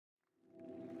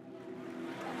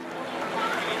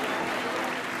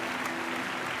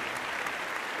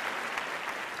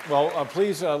Well,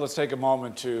 please let's take a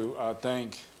moment to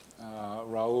thank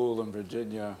Raul and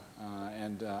Virginia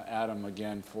and Adam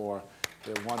again for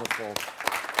their wonderful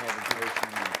presentation.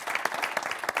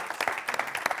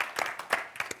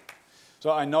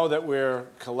 So I know that we're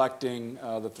collecting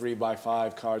the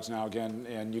 3x5 cards now again,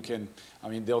 and you can, I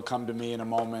mean, they'll come to me in a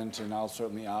moment, and I'll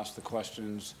certainly ask the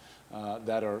questions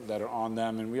that are on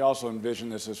them. And we also envision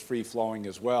this as free-flowing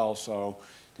as well, so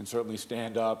you can certainly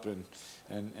stand up and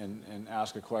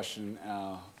ask a question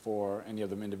for any of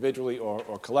them individually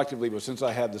or collectively. But since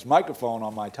I have this microphone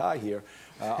on my tie here,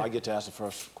 I get to ask the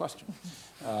first question.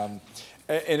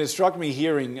 And it struck me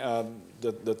hearing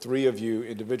the three of you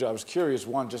individually. I was curious,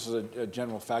 one, just as a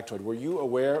general factoid, were you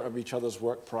aware of each other's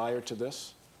work prior to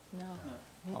this?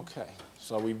 No. Okay,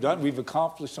 so we've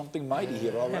accomplished something mighty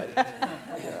here already.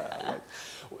 Yeah, right.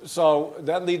 So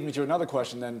that leads me to another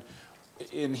question then.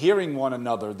 In hearing one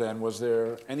another then, was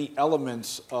there any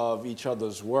elements of each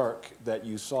other's work that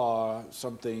you saw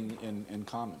something in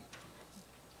common?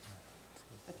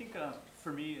 I think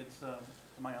for me it's,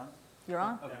 am I on? You're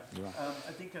on? Okay. You're on.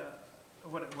 I think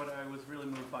what I was really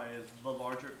moved by is the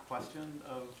larger question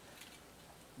of,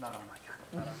 not on my God,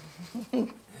 not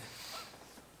on.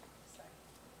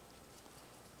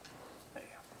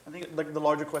 I think like the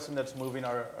larger question that's moving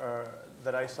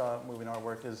that I saw moving our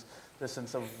work is the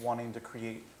sense of wanting to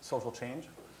create social change,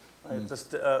 right?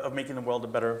 Just of making the world a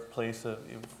better place,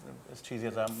 as cheesy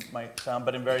as that might sound,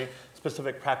 but in very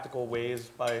specific, practical ways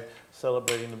by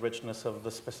celebrating the richness of the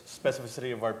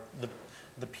specificity of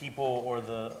the people or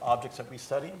the objects that we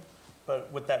study,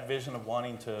 but with that vision of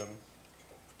wanting to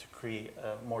create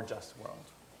a more just world.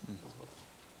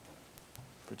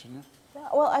 Virginia? Yeah,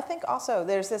 well, I think also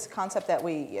there's this concept that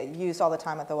we used all the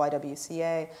time at the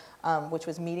YWCA, which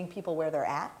was meeting people where they're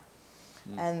at.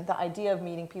 And the idea of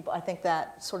meeting people, I think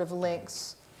that sort of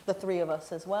links the three of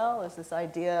us as well, is this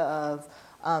idea of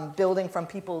building from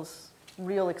people's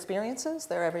real experiences,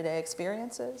 their everyday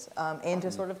experiences,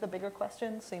 into sort of the bigger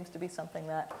questions seems to be something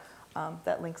that,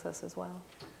 that links us as well.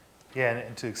 Yeah,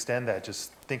 and to extend that,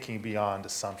 just thinking beyond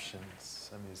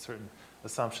assumptions. I mean, certain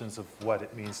assumptions of what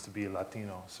it means to be a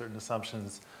Latino, certain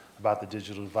assumptions about the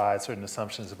digital divide, certain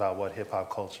assumptions about what hip-hop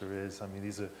culture is. I mean,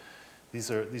 these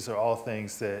are all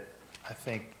things that I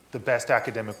think the best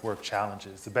academic work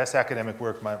challenges. The best academic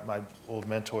work, my old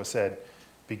mentor said,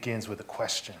 begins with a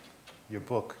question. Your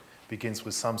book begins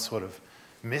with some sort of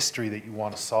mystery that you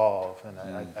want to solve. And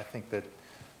I think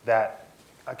that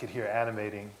I could hear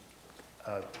animating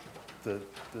the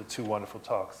two wonderful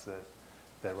talks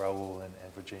that Raul and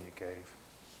Virginia gave.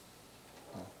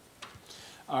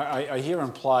 I hear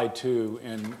implied too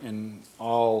in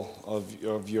all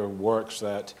of your works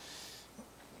that,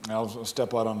 I'll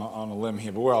step out on a limb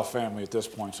here, but we're all family at this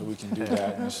point, so we can do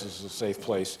that, and this is a safe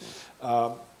place.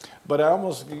 But I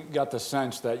almost got the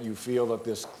sense that you feel that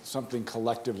there's something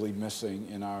collectively missing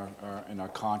in our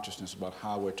consciousness about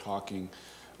how we're talking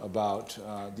about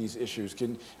these issues.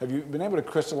 Have you been able to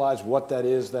crystallize what that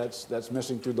is that's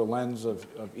missing through the lens of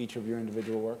each of your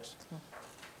individual works?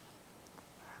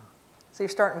 So you're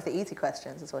starting with the easy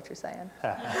questions, is what you're saying.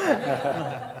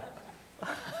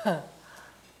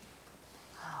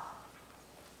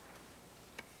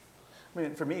 I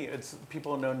mean, for me, it's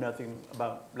people know nothing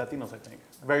about Latinos. I think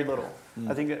very little.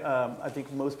 I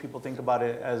think most people think about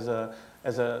it as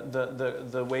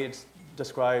the way it's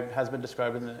described has been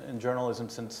described in journalism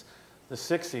since the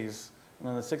 '60s.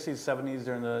 In the '60s, '70s,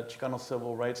 during the Chicano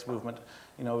civil rights movement,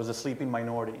 it was a sleeping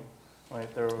minority, right?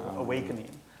 They're awakening,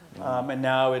 and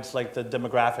now it's like the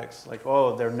demographics, like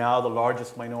they're now the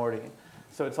largest minority.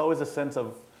 So it's always a sense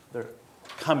of they're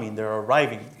coming, they're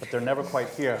arriving, but they're never quite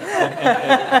here.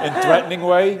 In threatening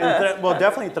way? Well,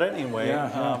 definitely threatening way.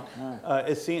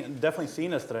 It's definitely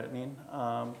seen as threatening.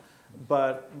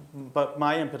 But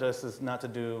my impetus is not to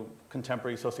do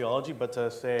contemporary sociology, but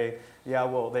to say, yeah,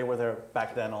 well, they were there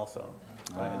back then also,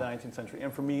 right, in the 19th century.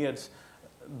 And for me, it's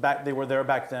they were there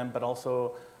back then, but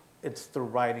also it's through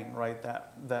writing, right?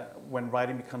 That when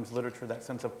writing becomes literature, that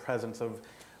sense of presence of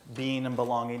being and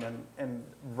belonging and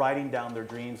writing down their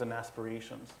dreams and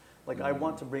aspirations. Like I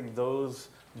want to bring those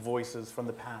voices from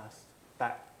the past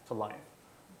back to life.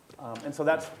 And so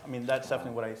that's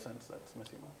definitely what I sense that's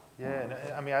missing. Yeah, and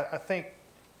I mean, I think,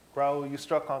 Raul, you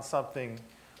struck on something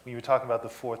when you were talking about the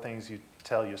 4 things you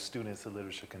tell your students that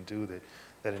literature can do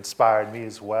that inspired me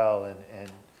as well.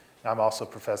 And I'm also a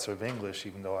professor of English,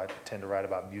 even though I tend to write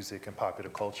about music and popular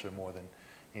culture more than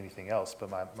anything else. But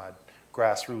my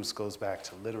grassroots goes back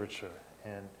to literature.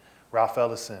 And Ralph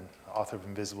Ellison, author of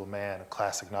Invisible Man, a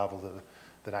classic novel of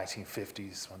the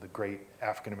 1950s, one of the great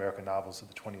African-American novels of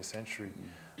the 20th century,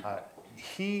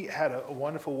 he had a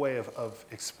wonderful way of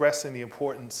expressing the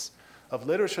importance of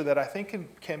literature that I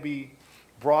think can be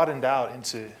broadened out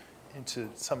into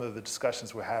some of the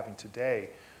discussions we're having today,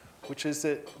 which is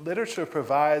that literature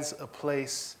provides a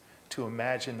place to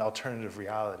imagine alternative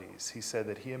realities. He said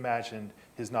that he imagined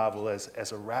his novel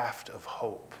as a raft of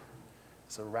hope.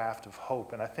 It's a raft of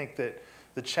hope. And I think that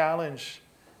the challenge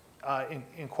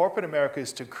in corporate America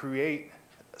is to create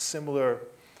similar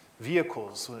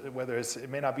vehicles, whether it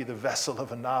may not be the vessel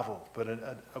of a novel, but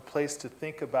a place to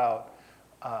think about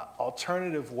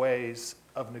alternative ways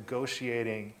of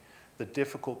negotiating the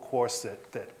difficult course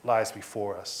that lies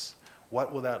before us.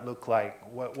 What will that look like?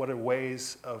 What are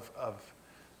ways of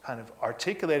kind of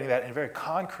articulating that in very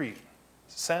concrete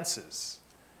senses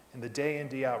in the day in,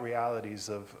 day out realities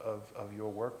of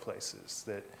your workplaces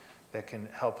that can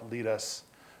help lead us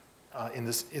in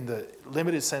the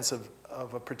limited sense of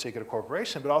a particular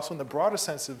corporation, but also in the broader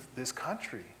sense of this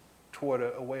country toward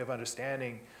a way of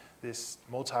understanding this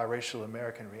multiracial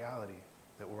American reality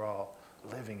that we're all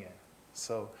living in.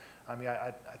 So, I mean,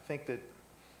 I think that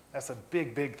that's a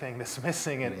big, big thing that's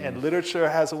missing, and literature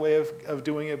has a way of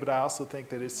doing it, but I also think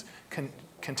that it's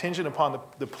contingent upon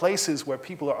the places where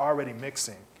people are already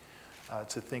mixing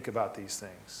to think about these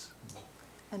things.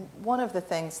 And one of the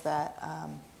things that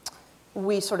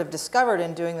we sort of discovered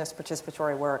in doing this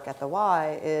participatory work at the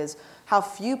Y is how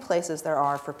few places there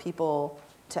are for people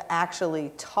to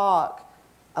actually talk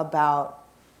about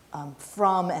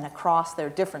from and across their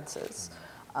differences.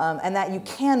 And that you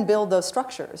can build those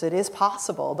structures. It is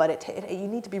possible, but you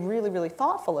need to be really, really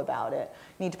thoughtful about it.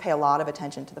 You need to pay a lot of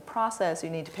attention to the process. You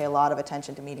need to pay a lot of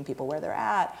attention to meeting people where they're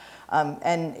at.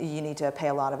 And you need to pay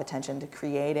a lot of attention to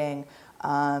creating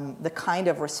the kind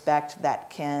of respect that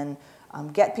can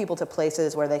get people to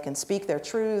places where they can speak their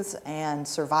truths and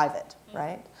survive it,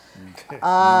 right?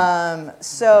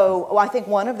 So I think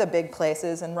one of the big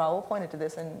places, and Raul pointed to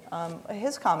this in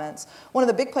his comments, one of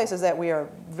the big places that we are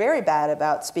very bad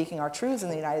about speaking our truths in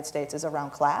the United States is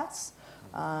around class.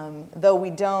 Though we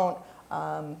don't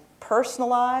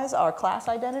personalize our class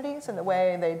identities in the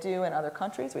way they do in other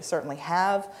countries, we certainly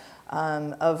have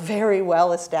a very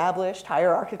well-established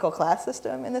hierarchical class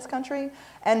system in this country.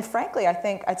 And frankly, I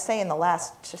think I'd say in the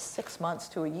last just 6 months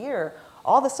to a year,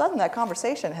 all of a sudden that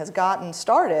conversation has gotten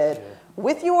started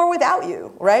with you or without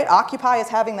you, right? Occupy is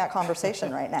having that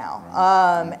conversation right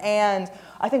now. And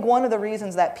I think one of the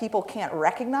reasons that people can't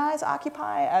recognize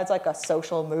Occupy as like a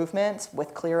social movement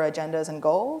with clear agendas and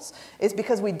goals is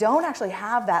because we don't actually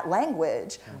have that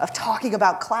language of talking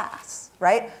about class,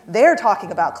 right? They're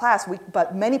talking about class,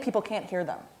 but many people can't hear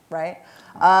them, right?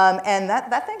 And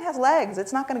that thing has legs.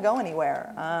 It's not going to go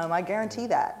anywhere. I guarantee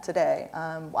that today.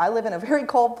 I live in a very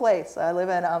cold place. I live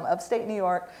in upstate New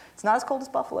York. It's not as cold as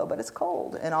Buffalo, but it's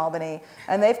cold in Albany.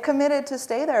 And they've committed to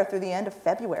stay there through the end of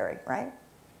February, right?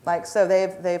 Like, so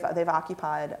they've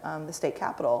occupied the state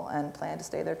capitol and plan to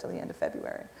stay there till the end of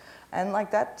February. And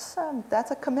like that's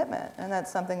a commitment, and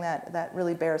that's something that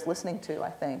really bears listening to, I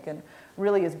think, and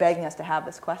really is begging us to have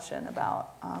this question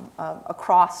about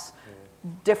across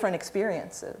different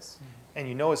experiences. And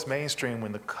you know it's mainstream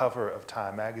when the cover of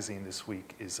Time magazine this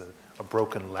week is a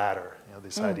broken ladder. You know,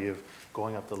 this idea of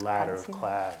going up the ladder of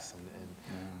class,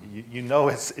 and you know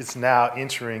it's now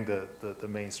entering the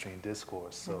mainstream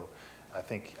discourse. So I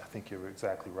think you're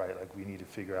exactly right. Like, we need to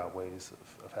figure out ways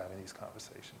of having these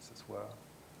conversations as well.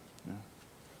 Yeah.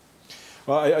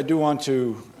 Well, I do want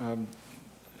to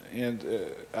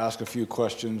ask a few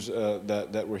questions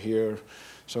that were here.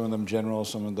 Some of them general,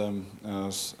 some of them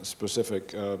specific.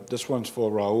 This one's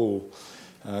for Raul.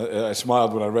 I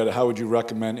smiled when I read it. How would you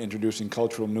recommend introducing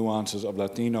cultural nuances of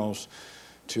Latinos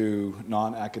to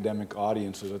non-academic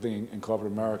audiences? I think in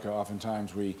corporate America,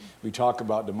 oftentimes we talk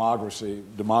about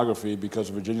demography because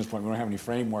of Virginia's point. We don't have any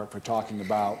framework for talking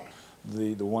about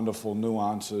the wonderful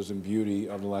nuances and beauty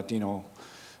of the Latino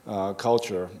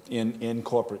culture in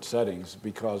corporate settings,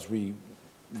 because we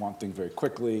want things very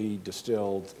quickly,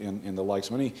 distilled, in the like.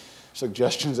 So any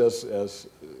suggestions as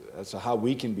to how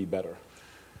we can be better?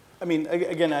 I mean,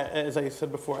 again, as I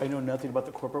said before, I know nothing about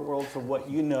the corporate world, so what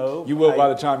you know... You will by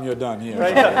the time you're done here.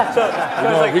 Right?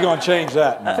 We're going to change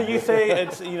that now. So you say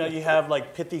it's, you have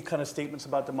like pithy kind of statements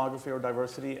about demography or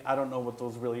diversity. I don't know what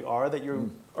those really are that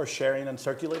you are sharing and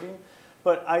circulating.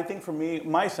 But I think for me,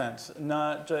 my sense, and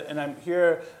I'm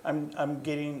here, I'm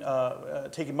getting,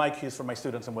 taking my cues from my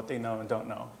students and what they know and don't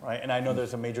know, right? And I know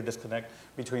there's a major disconnect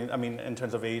between, in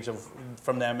terms of age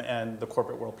from them and the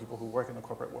corporate world, people who work in the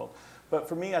corporate world. But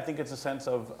for me, I think it's a sense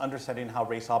of understanding how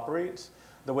race operates.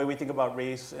 The way we think about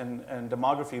race and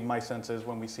demography, my sense is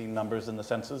when we see numbers in the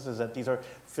census, is that these are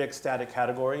fixed, static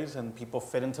categories and people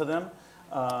fit into them.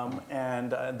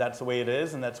 and that's the way it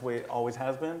is, and that's the way it always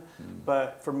has been.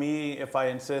 But for me, if I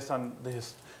insist on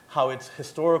how its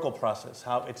historical process,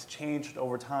 how it's changed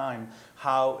over time,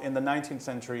 how in the 19th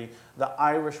century, the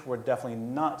Irish were definitely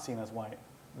not seen as white.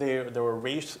 There were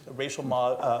racial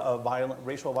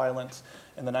violence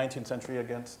in the 19th century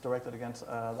directed against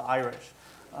the Irish.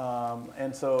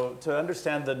 And so to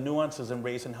understand the nuances in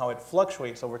race and how it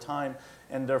fluctuates over time,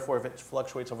 and therefore if it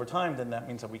fluctuates over time, then that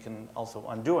means that we can also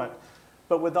undo it.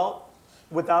 But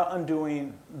without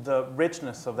undoing the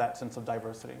richness of that sense of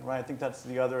diversity, right? I think that's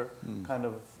the other kind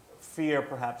of fear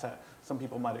perhaps that some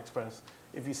people might express.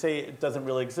 If you say it doesn't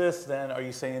really exist, then are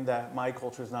you saying that my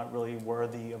culture is not really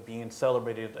worthy of being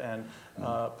celebrated and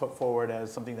put forward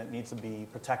as something that needs to be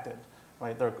protected,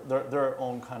 right? Their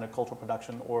own kind of cultural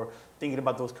production, or thinking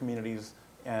about those communities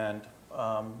and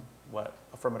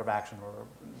affirmative action or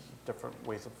different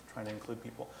ways of trying to include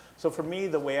people. So for me,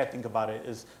 the way I think about it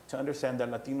is to understand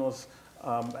that Latinos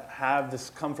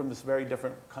come from this very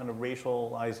different kind of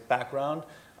racialized background,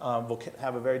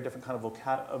 have a very different kind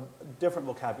of different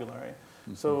vocabulary.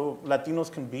 So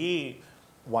Latinos can be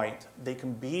white, they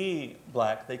can be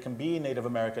black, they can be Native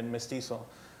American, mestizo.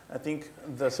 I think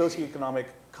the socioeconomic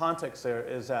context there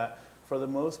is that for the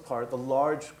most part, the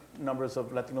large numbers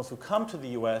of Latinos who come to the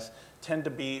US tend to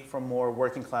be from more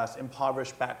working class,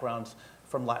 impoverished backgrounds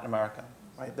from Latin America.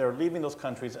 Right? They're leaving those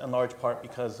countries in large part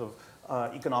because of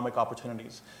economic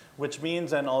opportunities, which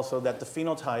means then also that the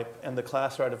phenotype and the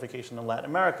class stratification in Latin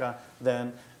America,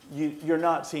 then you're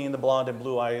not seeing the blonde and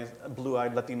blue-eyed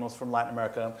Latinos from Latin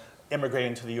America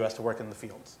immigrating to the US to work in the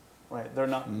fields. Right? They're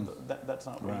not, that's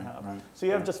not what you have. Right. So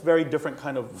you have just very different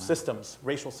kind of systems,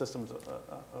 racial systems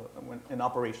in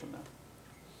operation now.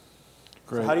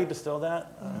 Great. So how do you distill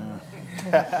that?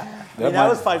 That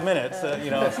was 5 minutes,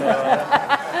 you know. So,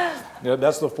 yeah,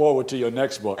 that's the forward to your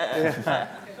next book.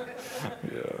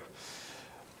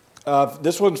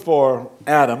 This one's for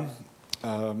Adam,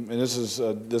 and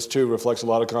this too reflects a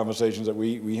lot of conversations that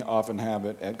we often have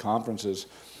at conferences.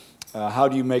 How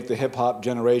do you make the hip-hop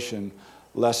generation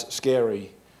less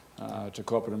scary to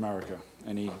corporate America?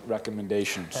 Any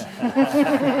recommendations?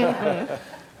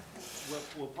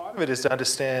 Well, part of it is to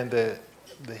understand that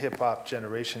the hip-hop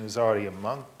generation is already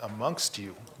amongst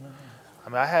you. I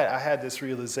mean, I had this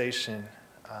realization,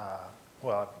 I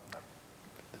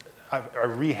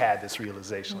re-had this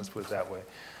realization, let's put it that way.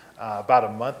 About a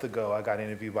month ago, I got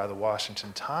interviewed by the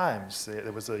Washington Times.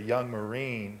 There was a young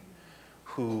Marine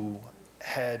who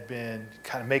had been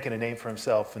kind of making a name for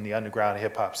himself in the underground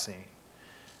hip-hop scene.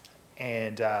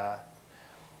 And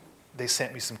they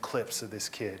sent me some clips of this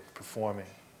kid performing.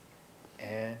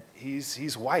 And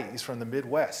he's white, he's from the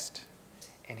Midwest.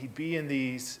 And he'd be in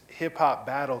these hip-hop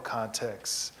battle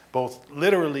contexts, both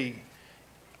literally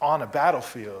on a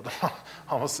battlefield,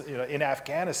 almost in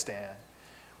Afghanistan,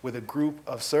 with a group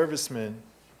of servicemen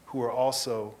who were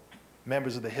also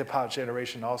members of the hip-hop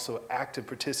generation, also active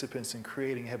participants in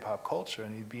creating hip-hop culture.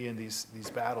 And he'd be in these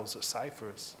battles or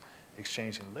ciphers,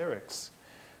 exchanging lyrics.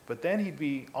 But then he'd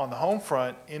be on the home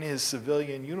front in his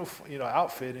civilian uniform,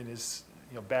 outfit, in his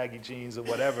baggy jeans or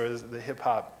whatever the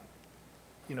hip-hop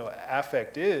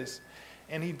affect is,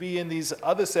 and he'd be in these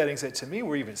other settings that to me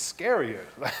were even scarier,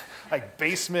 like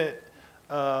basement,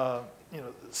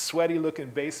 sweaty-looking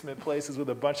basement places with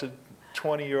a bunch of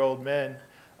 20-year-old men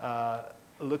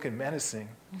looking menacing.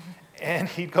 And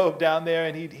he'd go down there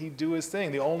and he'd do his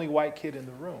thing, the only white kid in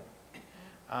the room.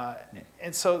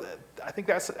 And so I think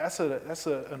that's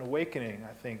an awakening,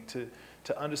 I think, to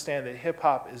understand that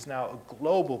hip-hop is now a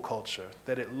global culture,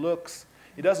 that it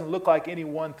doesn't look like any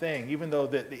one thing, even though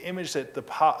the image that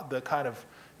the kind of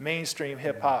mainstream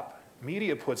hip-hop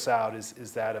media puts out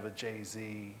is that of a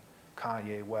Jay-Z,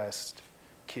 Kanye West,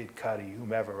 Kid Cudi,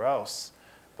 whomever else.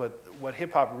 But what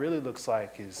hip-hop really looks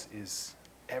like is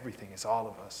everything, it's all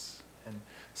of us. And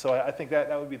so I think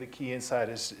that would be the key insight,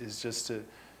 is just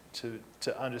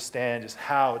to understand just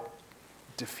how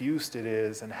diffused it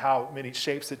is and how many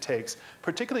shapes it takes,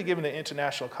 particularly given the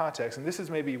international context. And this is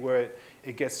maybe where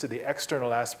it gets to the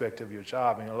external aspect of your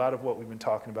job. I mean, a lot of what we've been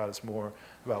talking about is more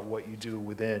about what you do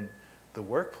within the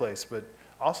workplace, but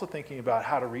also thinking about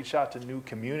how to reach out to new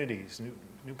communities,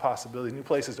 new possibilities, new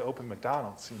places to open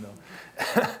McDonald's,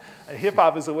 And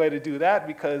hip-hop is a way to do that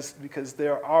because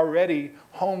there are already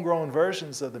homegrown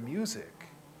versions of the music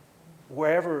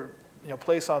wherever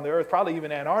place on the earth, probably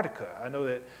even Antarctica. I know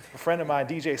that a friend of mine,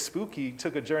 DJ Spooky,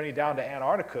 took a journey down to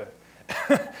Antarctica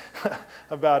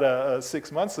about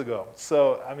 6 months ago.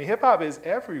 So, I mean, hip-hop is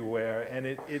everywhere, and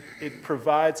it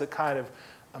provides a kind of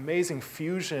amazing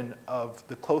fusion of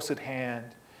the close at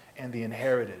hand and the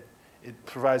inherited. It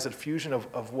provides a fusion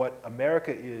of what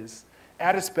America is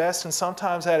at its best and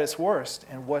sometimes at its worst,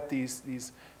 and what these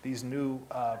new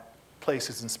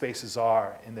places and spaces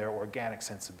are in their organic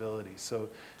sensibility. So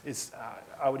it's,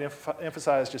 I would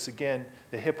emphasize just again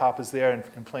that hip hop is there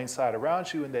in plain sight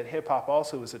around you, and that hip hop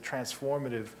also is a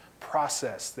transformative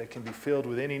process that can be filled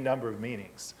with any number of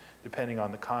meanings, depending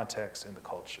on the context and the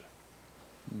culture.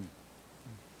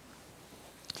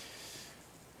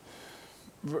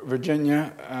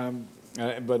 Virginia,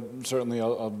 but certainly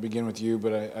I'll begin with you,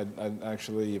 but I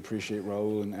actually appreciate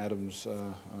Raul and Adam's,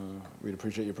 we'd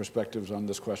appreciate your perspectives on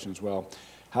this question as well.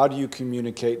 How do you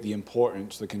communicate the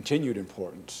importance, the continued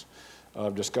importance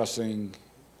of discussing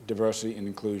diversity and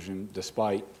inclusion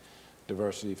despite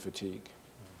diversity fatigue?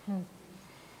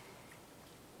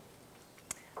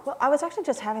 Well, I was actually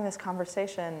just having this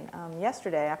conversation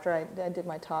yesterday after I did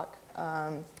my talk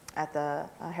at the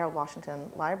Harold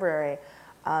Washington Library.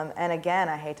 And again,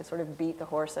 I hate to sort of beat the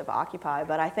horse of Occupy,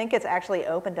 but I think it's actually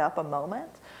opened up a moment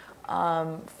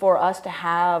for us to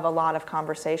have a lot of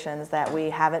conversations that we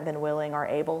haven't been willing or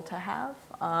able to have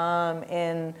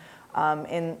in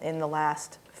the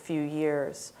last few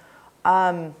years.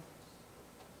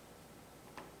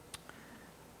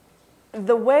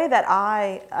 The way that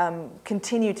I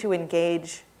continue to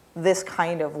engage this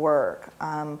kind of work,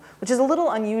 which is a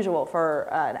little unusual for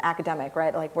an academic,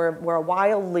 right? Like we're a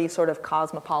wildly sort of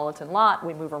cosmopolitan lot.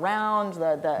 We move around.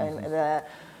 The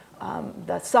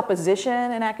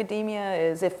supposition in academia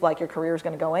is if like your career is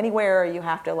going to go anywhere, you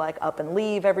have to like up and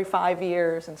leave every 5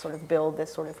 years and sort of build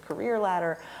this sort of career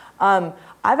ladder.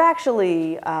 I've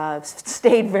actually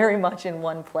stayed very much in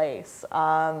one place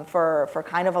for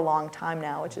kind of a long time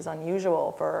now, which is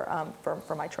unusual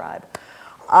for my tribe.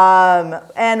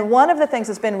 And one of the things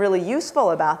that's been really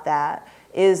useful about that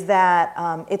is that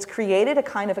it's created a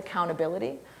kind of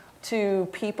accountability to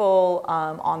people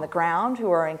on the ground who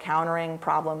are encountering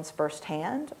problems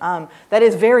firsthand. That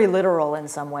is very literal in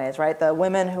some ways, right? The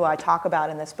women who I talk about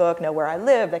in this book know where I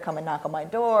live. They come and knock on my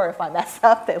door. If I mess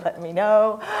up, they let me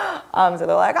know. So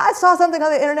they're like, I saw something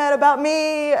on the internet about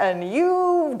me, and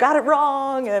you got it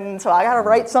wrong, and so I got to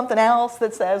write something else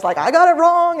that says, like, I got it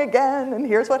wrong again, and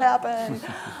here's what happened.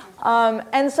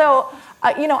 And so,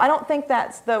 you know, I don't think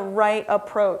that's the right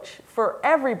approach for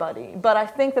everybody, but I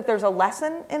think that there's a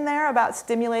lesson in there about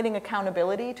stimulating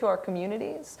accountability to our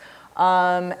communities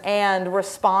and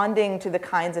responding to the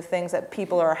kinds of things that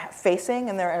people are facing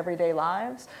in their everyday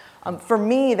lives. For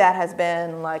me, that has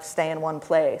been like stay in one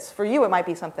place. For you, it might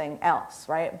be something else,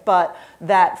 right? But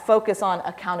that focus on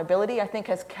accountability, I think,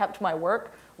 has kept my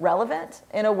work relevant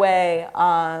in a way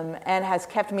and has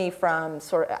kept me from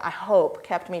I hope,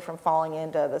 kept me from falling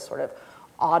into the sort of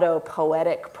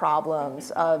auto-poetic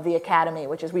problems of the academy,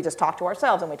 which is we just talk to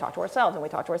ourselves and we talk to ourselves and we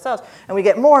talk to ourselves, and we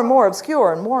get more and more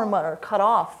obscure and more cut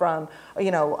off from, you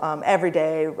know,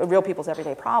 real people's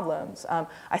everyday problems.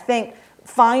 I think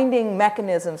finding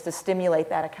mechanisms to stimulate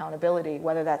that accountability,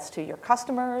 whether that's to your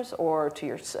customers or to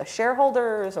your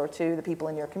shareholders or to the people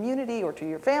in your community or to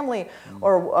your family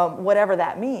or whatever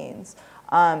that means,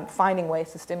 finding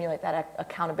ways to stimulate that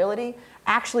accountability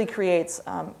actually creates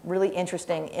really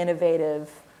interesting,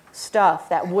 innovative stuff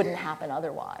that wouldn't happen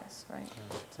otherwise, right?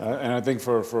 And I think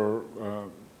for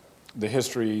the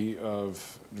history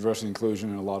of diversity and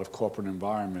inclusion in a lot of corporate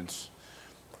environments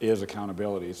is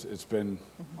accountability. It's been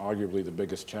arguably the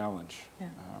biggest challenge,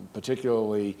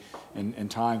 particularly in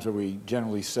times where we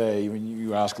generally say, when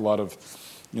you ask a lot of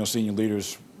senior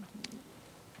leaders,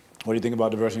 what do you think about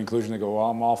diversity and inclusion? They go, well,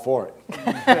 I'm all for it.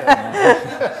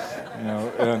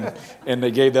 And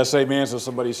they gave that same answer.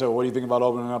 Somebody said, well, what do you think about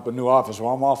opening up a new office?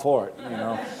 Well, I'm all for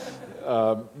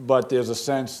it. But there's a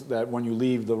sense that when you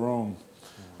leave the room,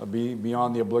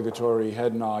 beyond the obligatory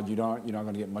head nod, you're not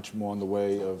going to get much more in the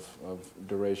way of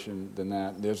duration than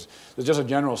that. There's just a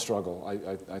general struggle,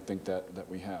 I think, that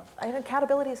we have. And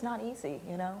accountability is not easy,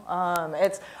 you know.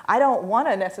 I don't want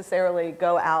to necessarily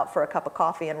go out for a cup of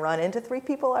coffee and run into 3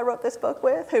 people I wrote this book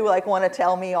with who like want to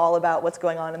tell me all about what's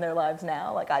going on in their lives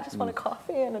now. Like I just want a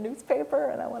coffee and a newspaper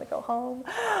and I want to go home.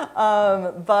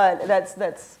 But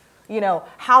that's you know,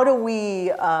 how do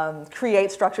we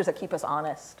create structures that keep us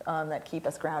honest, that keep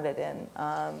us grounded in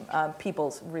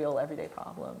people's real everyday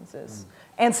problems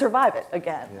and survive it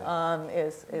again,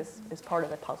 is part of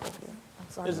the puzzle here.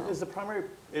 Is the primary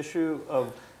issue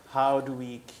of how do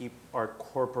we keep our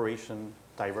corporation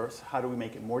diverse? How do we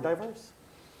make it more diverse?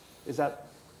 Is that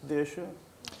the issue?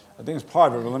 I think it's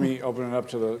part of it, but let me open it up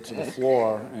to the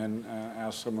floor and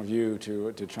ask some of you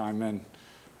to chime in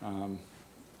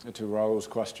to Raul's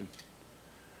question.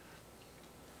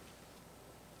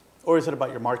 Or is it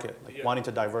about your market, like wanting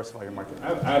to diversify your market?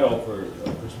 I'd offer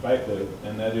a perspective,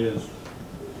 and that is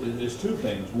there's two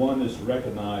things. One is to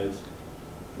recognize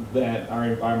that our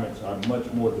environments are much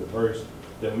more diverse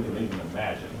than we can even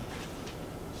imagine.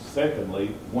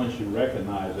 Secondly, once you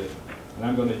recognize it, and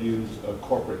I'm going to use a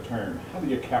corporate term, how do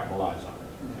you capitalize on it?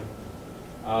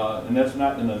 And that's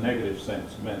not in a negative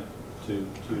sense meant to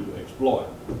exploit,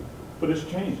 but it's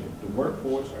changing. The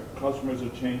workforce, our customers are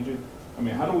changing. I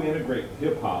mean, how do we integrate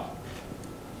hip hop?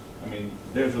 I mean,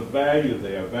 there's a value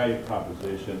there, a value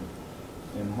proposition,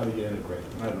 and how do you integrate it?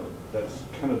 I don't know, that's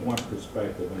kind of one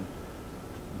perspective. And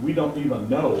we don't even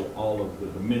know all of the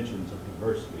dimensions of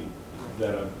diversity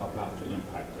that are about to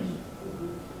impact us.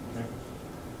 Okay?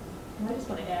 And I just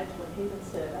want to add to what Haven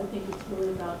said. I think it's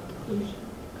really about inclusion,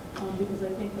 because I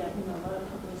think that a lot of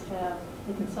companies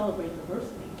they can celebrate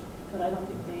diversity, but I don't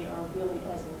think they are really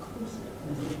as inclusive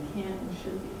as they can and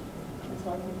should be. And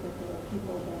so I think that there are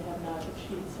people that have not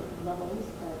achieved certain levels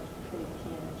that they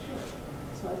can and should.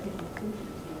 So I think inclusion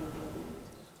is really important.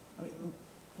 I mean,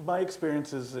 my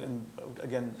experiences in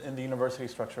the university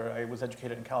structure, I was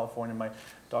educated in California, my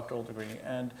doctoral degree,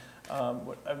 and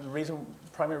the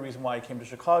primary reason why I came to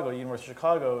Chicago, University of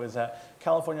Chicago, is that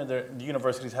California, the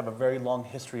universities have a very long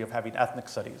history of having ethnic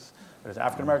studies. There's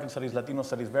African American studies, Latino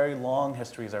studies, very long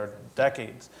histories, there are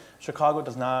decades. Chicago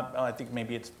does not, I think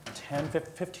maybe it's 10,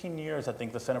 15 years, I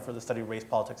think, the Center for the Study of Race,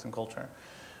 Politics, and Culture.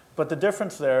 But the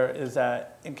difference there is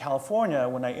that in California,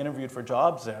 when I interviewed for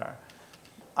jobs there,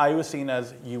 I was seen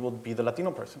as, you will be the Latino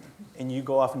person, and you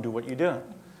go off and do what you do,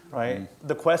 right?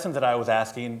 The questions that I was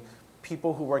asking,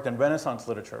 people who worked in Renaissance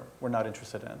literature were not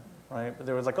interested in, right? But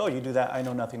they was like, oh, you do that, I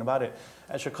know nothing about it.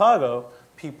 At Chicago,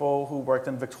 people who worked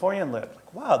in Victorian lit,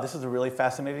 like, wow, this is a really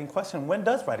fascinating question. When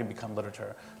does writing become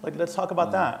literature? Like, let's talk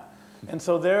about that. And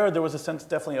so there was a sense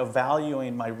definitely of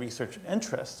valuing my research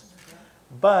interests.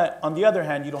 But on the other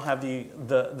hand, you don't have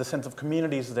the sense of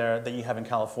communities there that you have in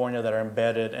California that are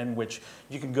embedded and which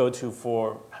you can go to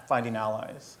for finding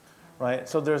allies, right?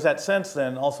 So there's that sense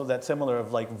then also that similar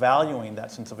of like valuing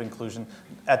that sense of inclusion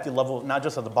at the level, not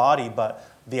just of the body, but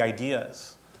the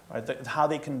ideas, right? How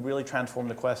they can really transform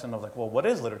the question of like, well, what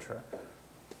is literature?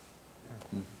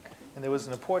 And there was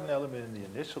an important element in the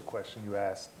initial question you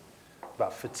asked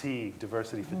about fatigue,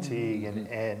 diversity fatigue,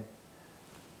 and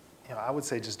I would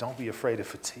say just don't be afraid of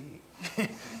fatigue. You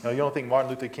don't think Martin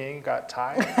Luther King got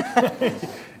tired?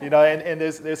 And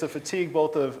there's a fatigue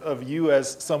both of you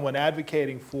as someone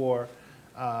advocating for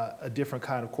a different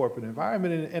kind of corporate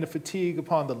environment and a fatigue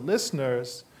upon the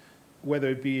listeners, whether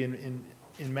it be in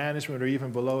management or even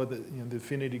below the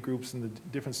affinity groups and the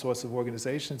different sorts of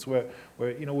organizations where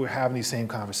we're having these same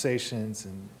conversations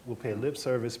and we'll pay lip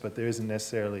service, but there isn't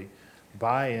necessarily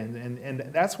buy-in. And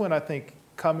that's when I think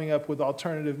coming up with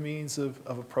alternative means of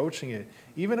approaching it.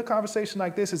 Even a conversation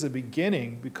like this is a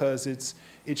beginning because it's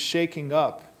shaking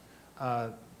up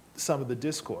some of the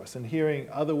discourse and hearing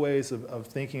other ways of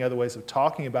thinking, other ways of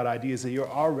talking about ideas that you're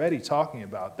already talking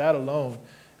about. That alone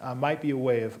might be a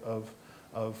way of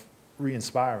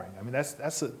re-inspiring. I mean,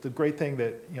 that's the great thing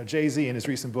that Jay-Z in his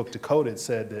recent book Decoded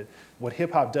said that what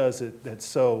hip hop does that's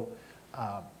so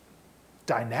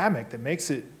dynamic, that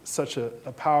makes it such a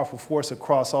powerful force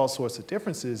across all sorts of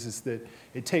differences, is that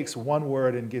it takes one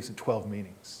word and gives it 12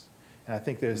 meanings. And I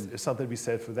think there's something to be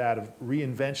said for that, of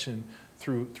reinvention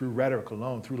through rhetoric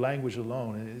alone, through language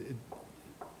alone,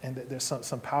 and there's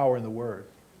some power in the word.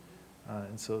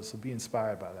 And so be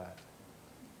inspired by that.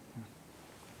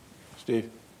 Steve?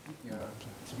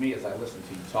 To me, as I listen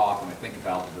to you talk and I think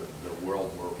about the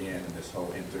world we're in and this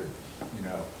whole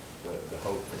the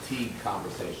whole fatigue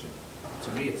conversation,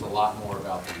 to me, it's a lot more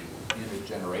about the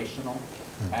intergenerational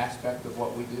aspect of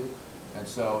what we do. And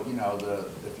so,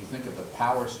 if you think of the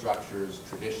power structures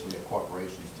traditionally of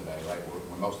corporations today, right,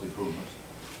 we're mostly boomers,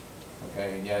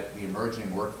 okay, and yet the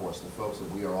emerging workforce, the folks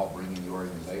that we are all bringing the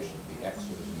organization, the Xers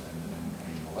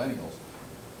and millennials,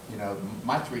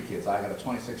 my three kids, I got a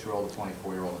 26-year-old, a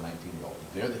 24-year-old, a 19-year-old.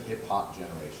 They're the hip-hop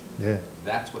generation. Yeah.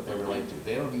 That's what they relate to.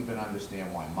 They don't even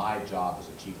understand why my job as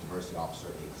a chief diversity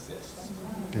officer exists.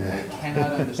 Yeah. They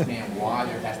cannot understand why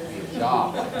there has to be a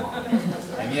job like mine.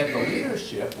 And yet the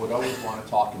leadership would always want to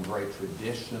talk in very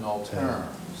traditional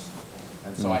terms.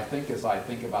 And so I think as I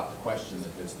think about the question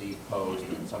that Steve posed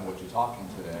and some of what you're talking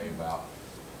today about,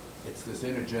 it's this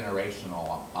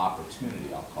intergenerational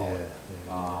opportunity, I'll call it,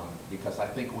 because I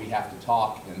think we have to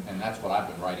talk, and that's what I've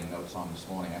been writing notes on this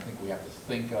morning. I think we have to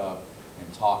think of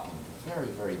and talk in very,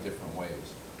 very different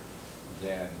ways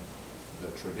than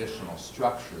the traditional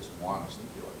structures want us to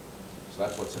do it. So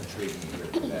that's what's intriguing me here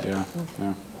today. I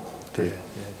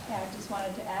just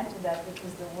wanted to add to that,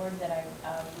 because the word that I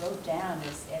wrote down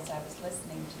as I was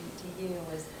listening to you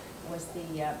was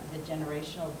the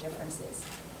generational differences.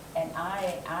 And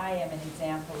I am an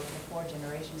example of the 4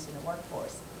 generations in the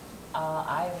workforce.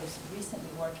 I was recently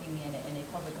working in a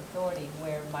public authority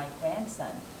where my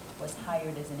grandson was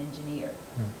hired as an engineer.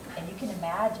 And you can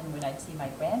imagine when I'd see my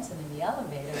grandson in the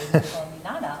elevator, he would call me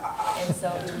Nana. And so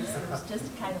it was just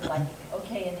kind of like,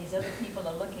 okay, and these other people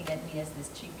are looking at me as this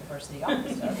chief diversity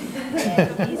officer.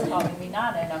 And he's calling me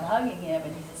Nana, and I'm hugging him,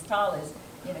 and he's as tall as,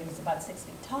 he's about 6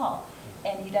 feet tall.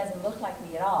 And he doesn't look like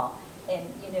me at all. And,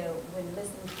 when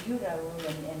listening to you, Raul,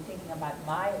 and thinking about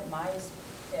my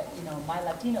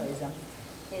Latinoism,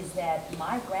 is that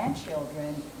my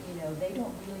grandchildren, they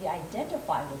don't really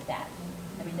identify with that.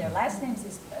 I mean, their last names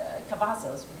is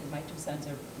Cavazos, because my 2 sons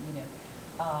are,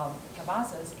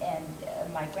 Cavazos,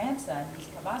 and my grandson, he's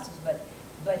Cavazos,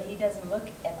 but he doesn't look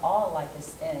at all like a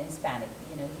Hispanic.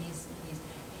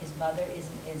 His mother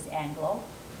is Anglo,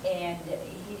 and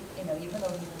he, even though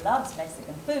he loves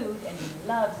Mexican food and he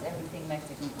loves everything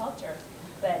Mexican culture,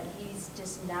 but he's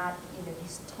just not,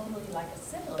 he's totally like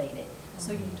assimilated.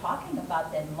 So you're talking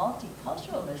about that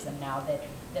multiculturalism now that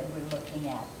we're looking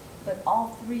at. But all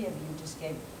 3 of you just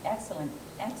gave excellent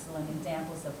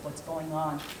examples of what's going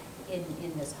on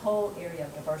in this whole area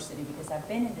of diversity, because I've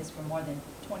been in this for more than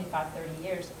 25, 30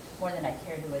 years, more than I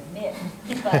care to admit.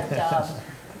 But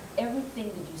everything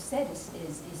that you said is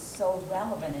so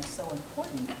relevant and so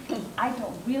important. I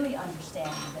don't really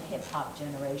understand the hip-hop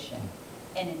generation.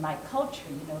 And in my culture,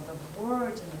 the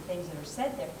words and the things that are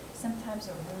said there sometimes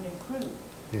are rude and crude.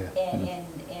 Yeah.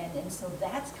 And so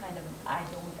that's kind of, I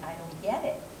don't get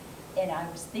it. And I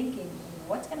was thinking,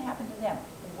 what's going to happen to them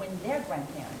when they're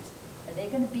grandparents? Are they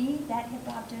going to be that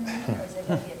hip-hop generation, or is there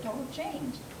going to be a total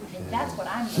change? And that's what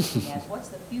I'm looking at. What's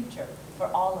the future for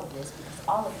all of this? Because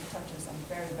all of it touches on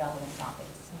very relevant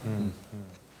topics. Mm-hmm.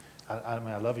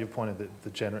 I love your point of the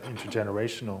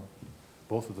intergenerational,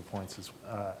 both of the points is.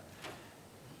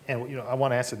 And I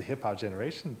want to answer the hip hop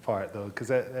generation part though,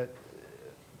 because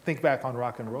think back on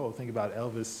rock and roll. Think about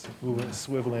Elvis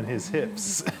swiveling his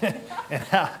hips,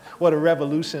 and what a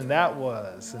revolution that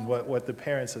was, and what the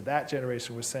parents of that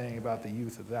generation were saying about the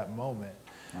youth of that moment.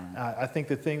 I think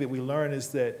the thing that we learn is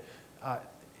that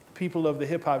people of the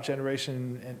hip hop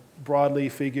generation, and broadly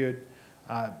figured,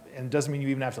 and doesn't mean you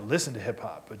even have to listen to hip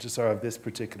hop, but just are of this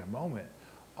particular moment,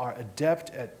 are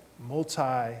adept at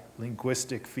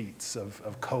multi-linguistic feats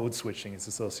of code switching, as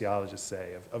the sociologists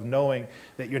say, of knowing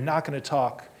that you're not going to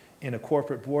talk in a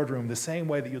corporate boardroom the same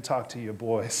way that you talk to your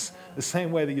boys, the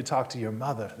same way that you talk to your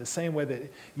mother, the same way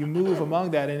that you move among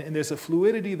that. And there's a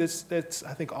fluidity that's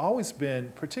I think, always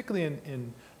been, particularly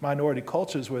in minority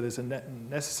cultures where there's a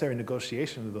necessary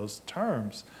negotiation of those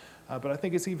terms. But I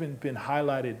think it's even been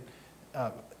highlighted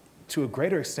to a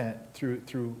greater extent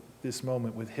through this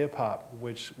moment with hip-hop,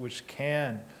 which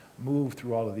can move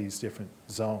through all of these different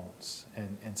zones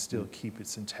and still keep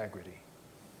its integrity.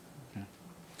 Yeah.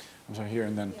 I'm sorry, here,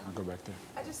 and then I'll go back there.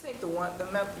 I just think the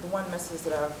one message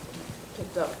that I've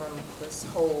picked up from this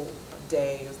whole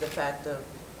day is the fact of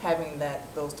having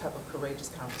those type of courageous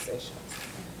conversations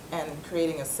and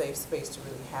creating a safe space to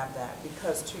really have that.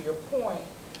 Because to your point,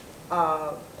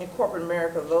 in corporate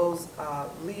America, those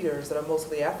leaders that are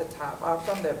mostly at the top are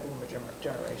from that boomer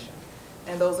generation.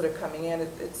 And those that are coming in,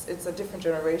 it's a different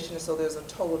generation, so there's a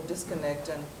total disconnect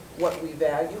in what we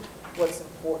value, what's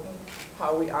important,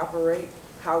 how we operate,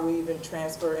 how we even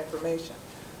transfer information.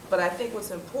 But I think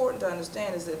what's important to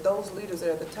understand is that those leaders that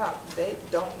are at the top, they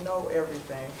don't know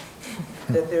everything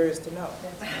that there is to know.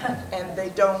 And they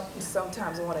don't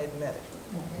sometimes want to admit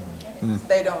it.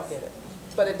 They don't get it.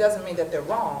 But it doesn't mean that they're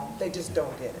wrong, they just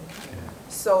don't get it.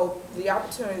 So the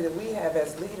opportunity that we have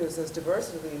as leaders, as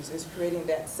diversity leaders, is creating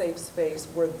that safe space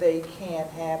where they can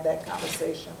have that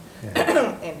conversation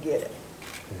and get it.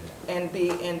 And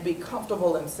be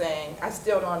comfortable in saying, I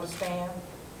still don't understand,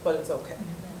 but it's okay.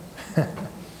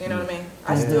 You know what I mean?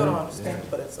 I still don't understand,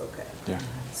 but it's okay. Yeah.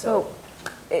 So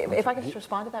if I could just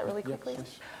respond to that really quickly.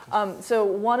 So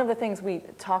one of the things I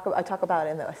talk about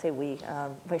in the, I say we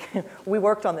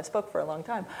worked on this book for a long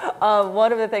time.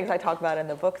 One of the things I talk about in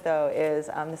the book, though, is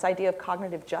this idea of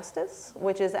cognitive justice,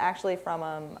 which is actually from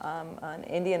an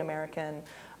Indian American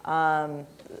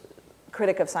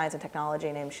critic of science and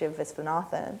technology named Shiv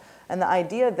Viswanathan. And the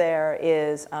idea there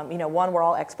is, one, we're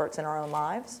all experts in our own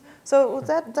lives. So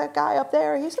that guy up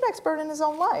there, he's an expert in his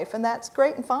own life, and that's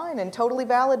great and fine and totally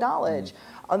valid knowledge.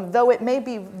 Though it may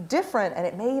be different, and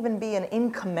it may even be an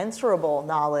incommensurable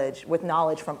knowledge with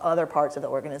knowledge from other parts of the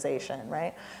organization,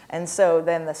 right? And so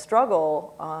then the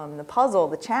struggle, the puzzle,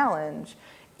 the challenge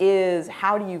is,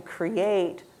 how do you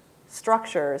create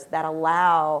structures that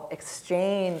allow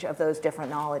exchange of those different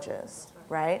knowledges,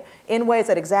 right? In ways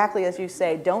that, exactly as you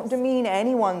say, don't demean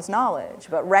anyone's knowledge,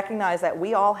 but recognize that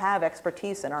we all have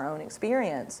expertise in our own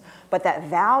experience, but that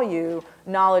value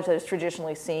knowledge that is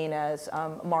traditionally seen as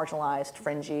marginalized,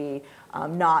 fringy,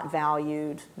 not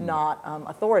valued, not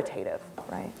authoritative,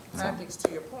 right? And I think it's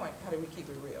to your point, how do we keep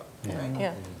it real? Right?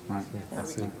 Yeah. Right. How do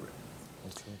we keep it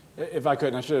real? If I could,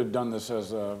 and I should have done this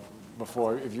as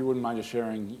before, if you wouldn't mind just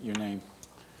sharing your name.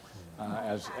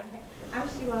 As I'm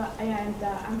Sheila, and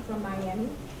I'm from Miami.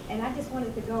 And I just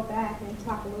wanted to go back and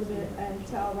talk a little bit and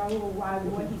tell Raul why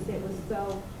what he said was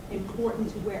so important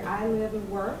to where I live and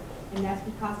work. And that's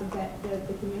because of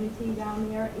the community down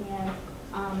there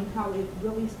and how it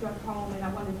really struck home. And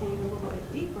I want to dig a little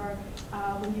bit deeper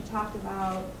when you talked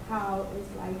about how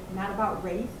it's like not about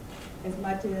race as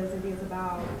much as it is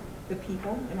about the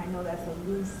people. And I know that's a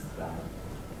loose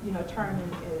term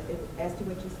as to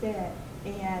what you said.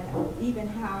 And even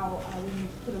how, when you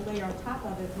put a layer on top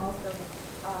of it, most of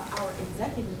our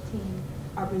executive team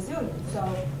are Brazilian. So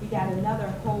we got another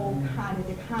whole kind of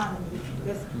economy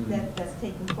that's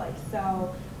taking place.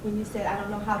 So when you said, I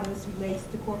don't know how this relates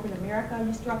to corporate America,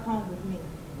 you struck home with me.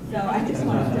 So I just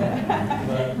wanted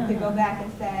to go back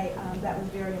and say that was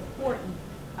very important,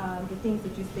 the things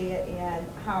that you said, and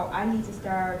how I need to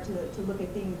start to look at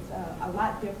things a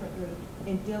lot differently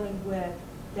in dealing with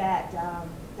that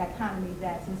economy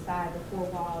that's inside the four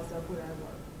walls of where I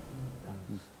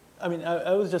work. I mean,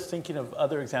 I was just thinking of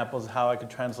other examples of how I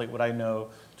could translate what I know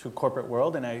to corporate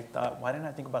world, and I thought, why didn't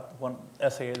I think about one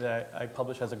essay that I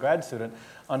published as a grad student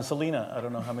on Selena? I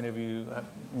don't know how many of you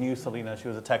knew Selena. She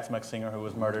was a Tex-Mex singer who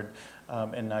was murdered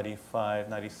in 95,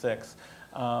 96.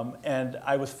 And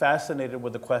I was fascinated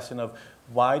with the question of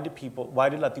why did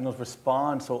Latinos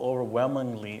respond so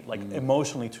overwhelmingly, like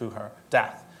emotionally to her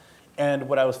death? And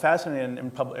what I was fascinated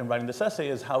in writing this essay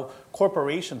is how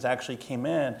corporations actually came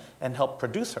in and helped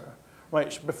produce her.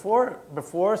 Right,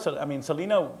 so, I mean,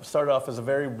 Selena started off as a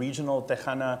very regional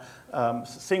Tejana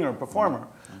singer, performer,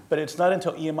 but it's not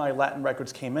until EMI Latin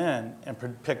Records came in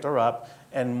and picked her up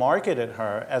and marketed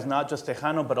her as not just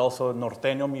Tejano, but also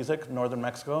norteño music, northern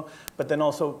Mexico, but then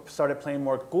also started playing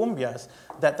more cumbias,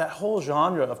 that whole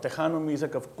genre of Tejano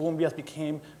music, of cumbias,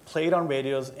 became played on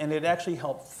radios, and it actually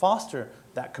helped foster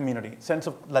that community, sense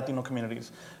of Latino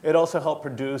communities. It also helped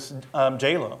produce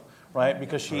J-Lo. Right,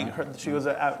 because she was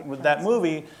with that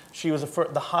movie, she was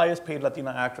the highest paid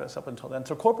Latina actress up until then.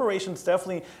 So corporations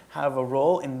definitely have a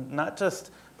role in not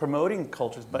just promoting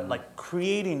cultures, but like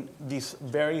creating these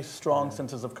very strong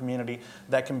senses of community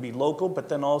that can be local, but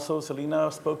then also Selena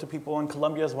spoke to people in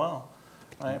Colombia as well.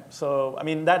 Right, so I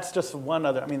mean that's just one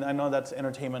other. I mean I know that's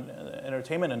entertainment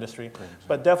industry,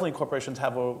 but definitely corporations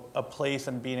have a place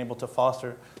in being able to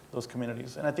foster those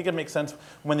communities, and I think it makes sense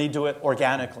when they do it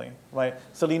organically. Right,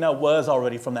 Selena was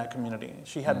already from that community;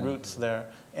 she had roots there,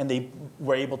 and they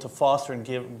were able to foster and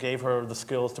gave her the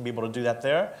skills to be able to do that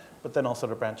there, but then also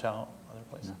to branch out other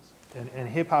places. And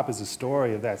hip hop is a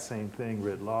story of that same thing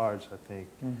writ large. I think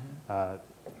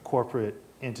corporate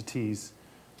entities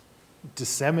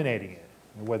disseminating it.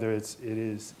 Whether it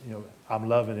is, I'm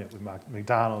loving it with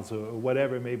McDonald's or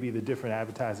whatever it may be, the different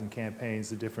advertising campaigns,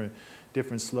 the different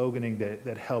sloganing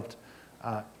that helped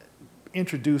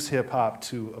introduce hip hop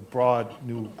to a broad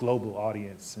new global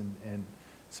audience. And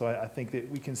so I think that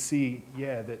we can see,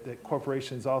 that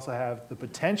corporations also have the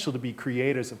potential to be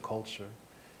creators of culture.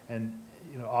 And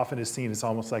often it's seen as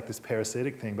almost like this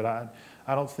parasitic thing, but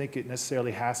I don't think it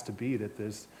necessarily has to be that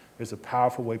there's a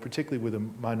powerful way, particularly with the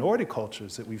minority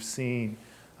cultures, that we've seen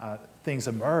things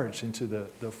emerge into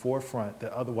the forefront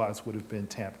that otherwise would have been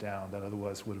tamped down, that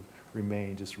otherwise would have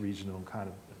remained just regional,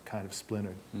 kind of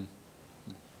splintered.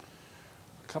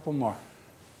 A couple more.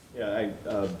 Yeah,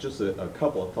 just a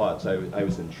couple of thoughts. I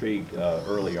was intrigued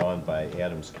early on by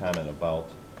Adam's comment about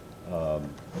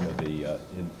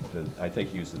I think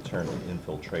he used the term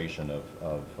infiltration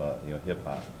of hip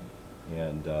hop,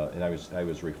 and I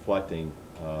was reflecting.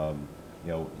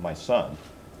 My son,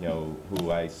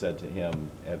 who I said to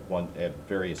him at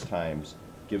various times,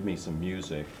 give me some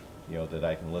music, that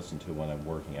I can listen to when I'm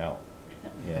working out.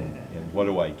 And what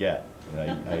do I get?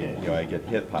 I get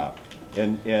hip hop.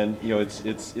 And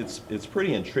it's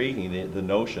pretty intriguing, the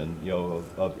notion,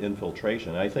 of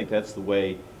infiltration. And I think that's the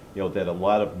way, that a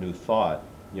lot of new thought,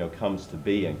 comes to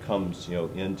be and comes,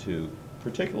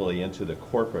 particularly into the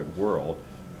corporate world.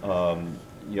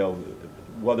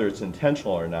 Whether it's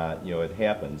intentional or not, it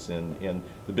happens. And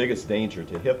the biggest danger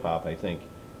to hip hop, I think,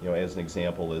 as an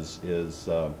example, is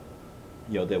that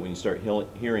when you start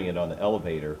hearing it on the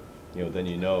elevator,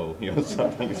 then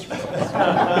something's wrong.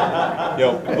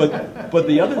 But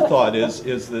the other thought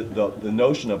is the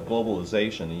notion of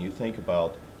globalization, and you think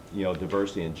about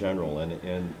diversity in general,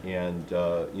 and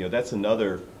that's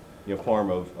another form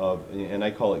of, and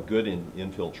I call it good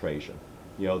infiltration.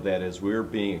 That as we're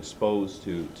being exposed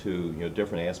to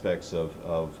different aspects of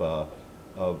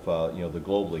the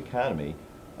global economy,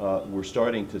 we're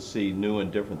starting to see new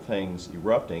and different things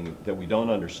erupting that we don't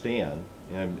understand.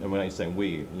 And when I say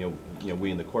we,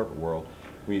 we in the corporate world,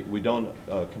 we don't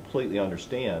completely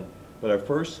understand. But our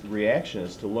first reaction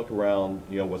is to look around,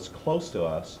 what's close to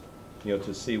us,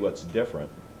 to see what's different,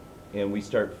 and we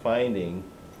start finding,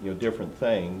 different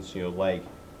things, like,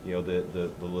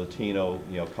 the Latino,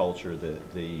 culture, the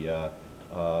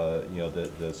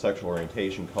sexual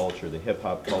orientation culture, the hip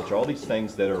hop culture, all these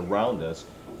things that are around us,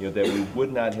 that we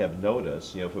would not have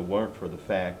noticed, if it weren't for the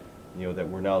fact, that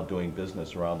we're now doing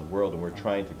business around the world and we're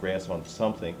trying to grasp on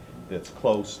something that's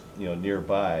close,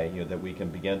 nearby, that we can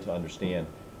begin to understand,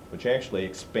 which actually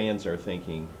expands our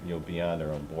thinking, beyond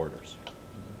our own borders.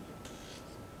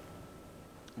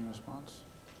 Any response?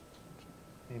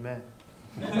 Amen.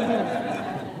 I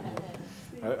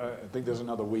think there's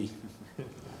another we.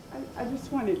 I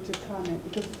just wanted to comment,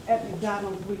 because at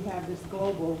McDonald's we have this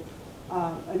global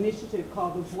initiative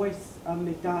called the Voice of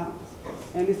McDonald's.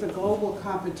 And it's a global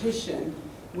competition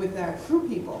with our crew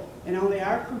people. And only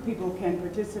our crew people can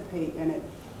participate in it.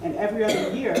 And every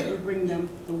other year we bring them,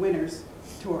 the winners,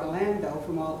 to Orlando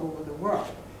from all over the world.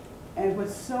 And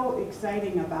what's so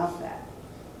exciting about that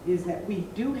is that we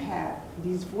do have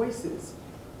these voices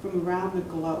from around the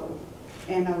globe.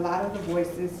 And a lot of the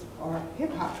voices are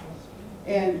hip hop.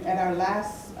 And at our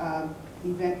last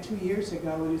event 2 years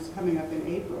ago, and it's coming up in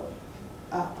April,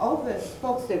 all the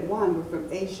folks that won were from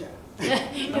Asia.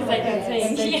 And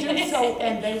they do so,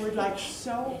 and they were like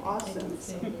so awesome.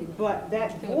 But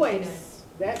that voice,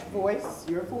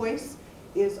 your voice,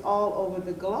 is all over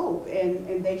the globe,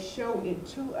 and they show it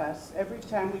to us every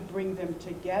time we bring them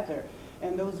together.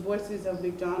 And those voices of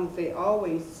McDonald's, they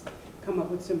always come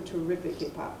up with some terrific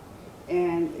hip hop.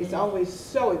 And it's always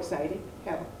so exciting,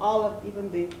 have all of even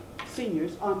the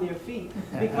seniors on their feet,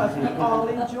 because we all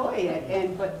enjoy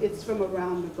it. But it's from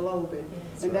around the globe,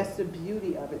 and that's the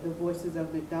beauty of it, the voices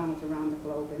of McDonald's around the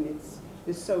globe, and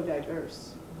it's so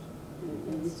diverse.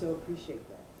 And we so appreciate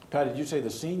that. Pat, did you say the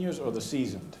seniors or the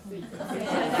seasoned?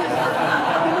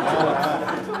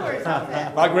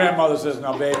 My grandmother says,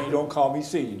 "Now, baby, you don't call me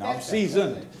senior. I'm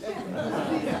seasoned."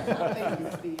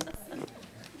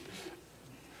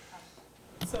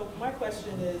 So my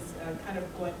question is kind of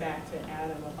going back to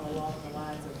Adam along the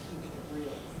lines of keeping it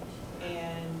real.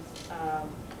 And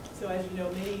so as you know,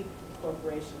 many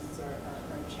corporations are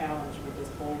challenged with this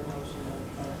whole notion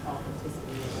of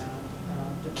authenticity around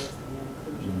diversity and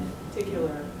inclusion. In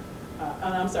particular,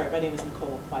 I'm sorry, my name is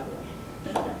Nicole, by the way. I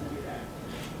forgot to do that.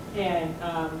 And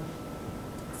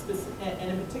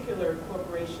in particular,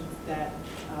 corporations that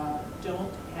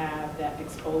don't have that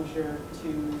exposure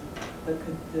to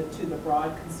the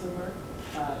broad consumer,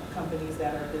 companies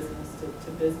that are business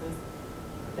to business.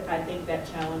 I think that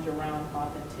challenge around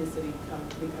authenticity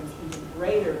becomes even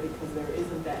greater, because there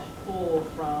isn't that pull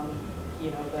from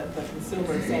the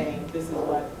consumer saying this is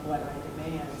what I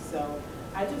demand. So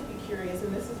I'd just be curious,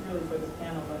 and this is really for the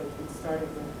panel, but it started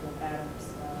with Adam's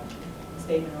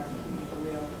statement around keeping it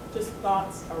real. Just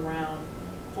thoughts around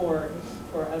for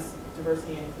us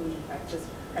diversity and inclusion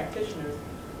practitioners,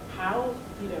 how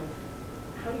do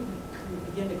we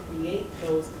begin to create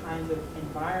those kinds of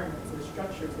environments and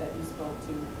structures that you spoke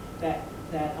to that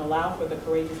allow for the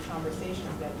courageous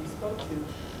conversations that you spoke to.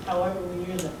 However, when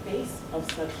you're in the face of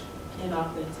such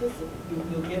inauthenticity,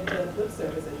 you'll get the lip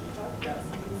service that you talked about,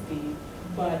 Steve,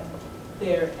 but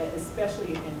there,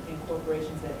 especially in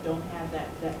corporations that don't have that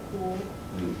pool,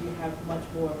 you have much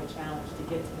more of a challenge to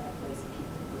get to that place and keep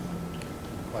it.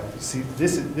 Right. You see,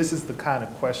 this is the kind of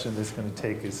question that's going to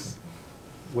take us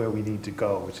where we need to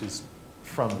go, which is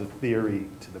from the theory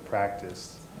to the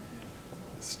practice.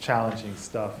 It's challenging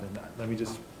stuff, and let me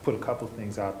just put a couple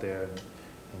things out there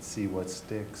and see what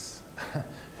sticks.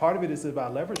 Part of it is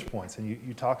about leverage points, and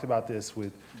you talked about this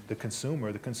with the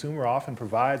consumer. The consumer often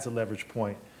provides a leverage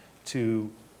point to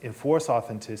enforce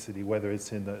authenticity, whether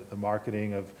it's in the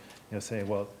marketing of saying,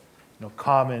 well,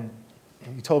 Common,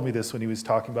 and he told me this when he was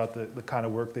talking about the kind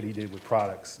of work that he did with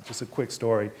products. Just a quick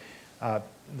story.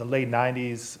 In the late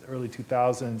 90s, early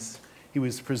 2000s, he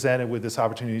was presented with this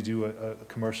opportunity to do a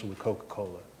commercial with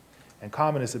Coca-Cola. And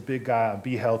Common is a big guy on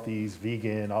be healthy, he's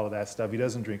vegan, all of that stuff. He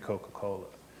doesn't drink Coca-Cola.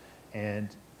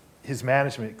 And his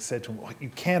management said to him, well, you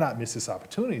cannot miss this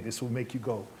opportunity. This will make you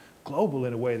go global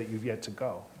in a way that you've yet to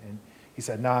go. And he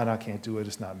said, no, I can't do it.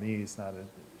 It's not me. It's not a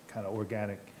kind of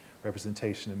organic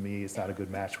representation of me. It's not a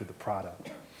good match with the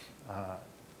product.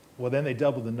 Well, then they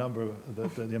doubled the number,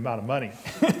 the amount of money.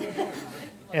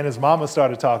 And his mama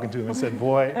started talking to him and said,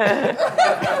 boy,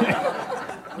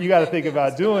 you got to think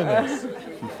about doing this.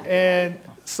 And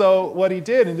so what he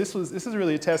did, and this is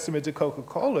really a testament to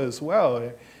Coca-Cola as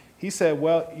well, he said,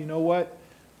 well, you know what?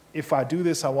 If I do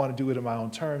this, I want to do it in my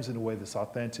own terms in a way that's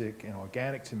authentic and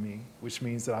organic to me, which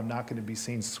means that I'm not going to be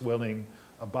seen swilling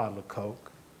a bottle of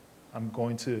Coke. I'm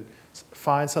going to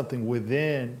find something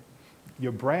within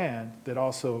your brand that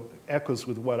also echoes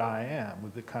with what I am,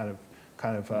 with the kind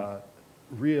of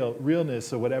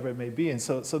realness or whatever it may be. And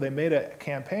so they made a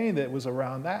campaign that was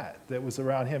around that was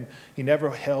around him. He never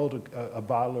held a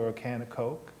bottle or a can of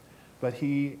Coke, but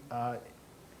he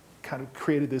kind of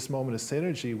created this moment of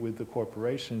synergy with the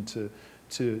corporation to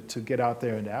get out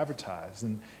there and advertise.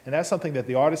 And that's something that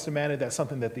the artist demanded, that's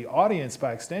something that the audience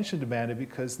by extension demanded,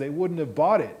 because they wouldn't have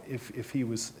bought it if he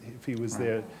was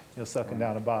there, sucking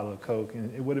down a bottle of Coke.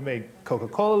 And it would have made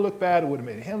Coca-Cola look bad, it would have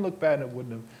made him look bad, and it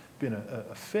wouldn't have been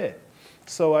a fit.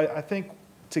 So I think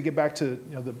to get back to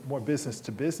the more business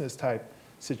to business type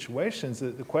situations,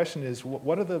 the question is,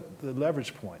 what are the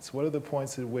leverage points? What are the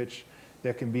points at which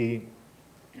there can be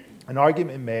an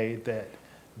argument made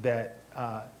that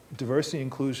diversity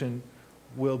inclusion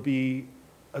will be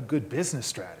a good business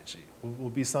strategy, will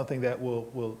be something that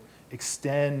will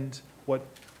extend what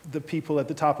the people at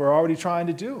the top are already trying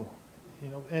to do,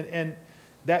 and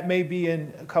that may be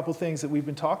in a couple things that we've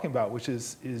been talking about, which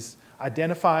is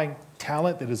identifying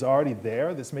talent that is already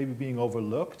there, that's maybe being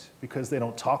overlooked because they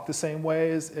don't talk the same way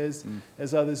as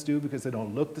others do, because they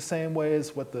don't look the same way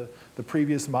as what the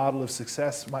previous model of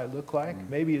success might look like.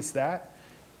 Maybe it's that.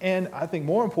 And I think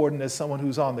more important, as someone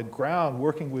who's on the ground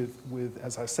working with,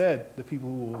 as I said, the people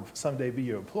who will someday be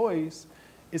your employees,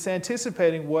 it's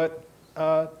anticipating what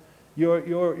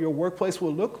your workplace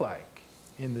will look like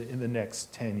in the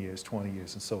next 10 years, 20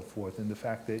 years, and so forth, and the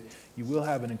fact that you will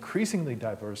have an increasingly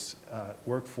diverse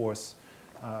workforce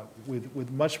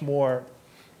with much more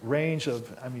range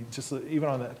of, just even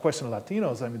on the question of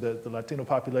Latinos, the Latino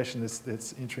population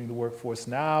that's entering the workforce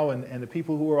now, and the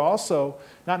people who are also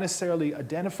not necessarily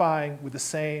identifying with the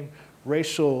same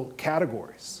racial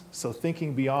categories. So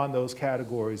thinking beyond those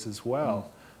categories as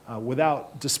well,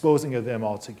 without disposing of them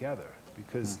altogether,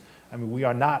 because we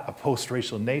are not a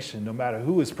post-racial nation, no matter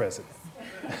who is president.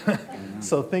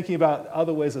 So thinking about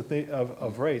other ways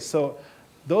of race. So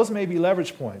those may be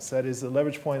leverage points. That is the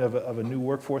leverage point of a new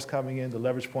workforce coming in, the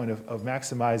leverage point of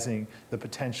maximizing the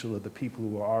potential of the people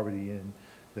who are already in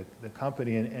the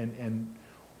company, and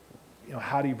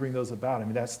how do you bring those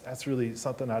about? That's really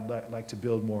something I'd like to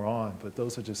build more on, but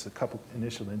those are just a couple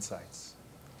initial insights.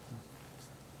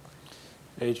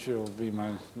 H will be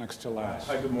my next to last.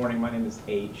 Hi, good morning. My name is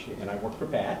H, and I work for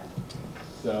Pat.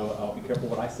 So I'll be careful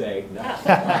what I say. No.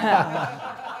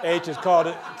 H is called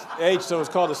it H, so it's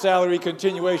called the Salary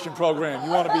Continuation Program.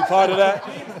 You want to be part of that?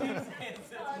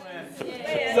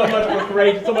 So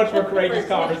much for courageous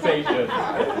conversation.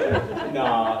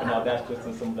 No, that's just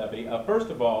in some levity. First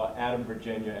of all, Adam,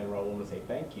 Virginia, and Raul, I want to say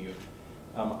thank you.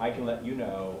 I can let you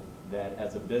know that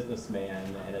as a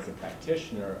businessman and as a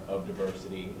practitioner of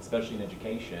diversity, especially in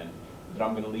education, that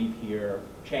I'm going to leave here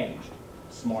changed,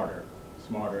 smarter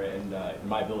in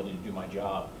my ability to do my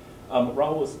job.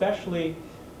 Raul, especially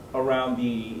around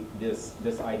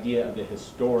this idea of the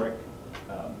historic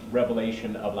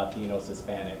revelation of Latinos,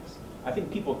 Hispanics. I think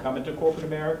people come into corporate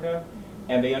America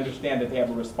and they understand that they have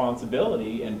a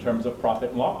responsibility in terms of profit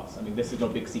and loss. This is no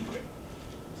big secret.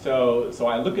 So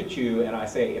I look at you and I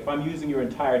say, if I'm using your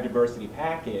entire diversity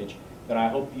package, then I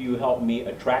hope you help me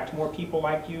attract more people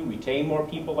like you, retain more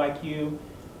people like you,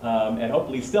 and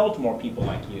hopefully sell to more people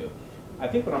like you. I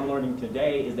think what I'm learning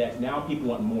today is that now people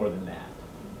want more than that.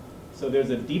 So there's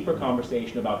a deeper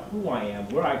conversation about who I am,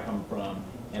 where I come from,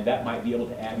 and that might be able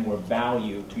to add more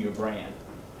value to your brand,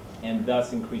 and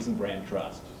thus increasing brand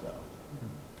trust.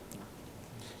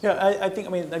 Yeah, I think,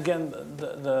 again,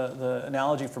 the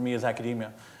analogy for me is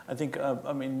academia. I think,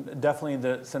 definitely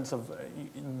the sense of,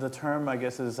 the term, I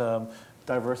guess, is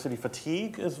diversity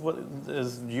fatigue is what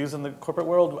is used in the corporate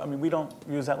world. We don't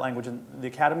use that language in the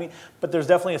academy, but there's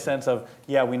definitely a sense of,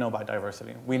 yeah, we know about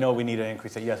diversity. We know we need to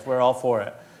increase it. Yes, we're all for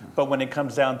it. But when it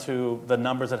comes down to the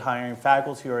numbers at hiring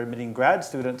faculty or admitting grad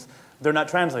students, they're not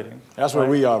translating. That's where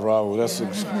we are, Raul. That's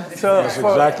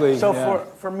exactly. So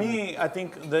for me, I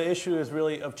think the issue is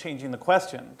really of changing the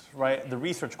questions, right? The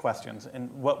research questions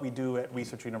and what we do at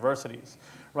research universities,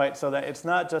 right? So that it's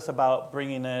not just about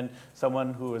bringing in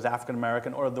someone who is African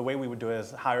American, or the way we would do it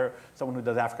is hire someone who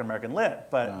does African American lit,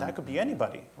 but that could be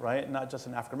anybody, right? Not just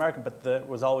an African American, but there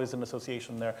was always an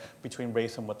association there between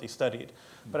race and what they studied.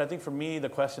 But I think for me, the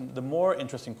question, the more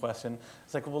interesting question,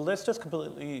 is like, well, let's just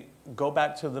completely go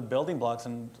back to the building blocks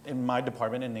in my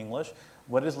department in English.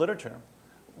 What is literature?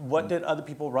 What did other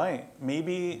people write?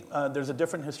 Maybe there's a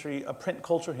different history, a print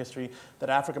culture history that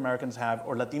African Americans have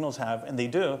or Latinos have, and they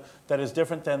do, that is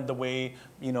different than the way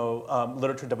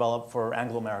literature developed for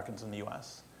Anglo Americans in the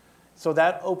US. So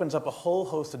that opens up a whole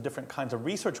host of different kinds of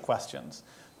research questions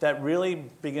that really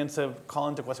begin to call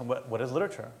into question, what is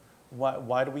literature?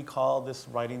 Why do we call this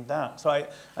writing that? So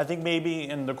I think maybe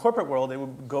in the corporate world, it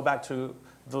would go back to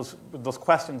those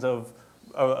questions of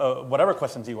whatever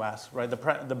questions you ask, right?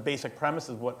 The basic premise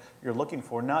is what you're looking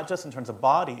for, not just in terms of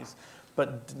bodies,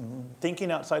 but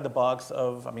thinking outside the box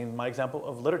of, I mean, my example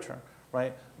of literature,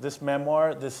 right? This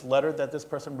memoir, this letter that this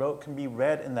person wrote can be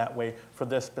read in that way for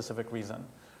this specific reason,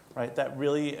 right? That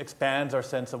really expands our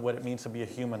sense of what it means to be a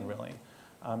human, really,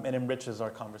 and enriches our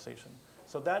conversation.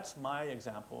 So that's my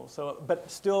example. So, but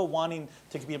still wanting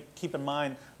to keep in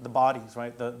mind the bodies,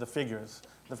 right? The figures,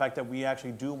 the fact that we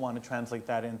actually do want to translate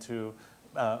that into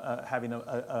having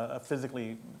a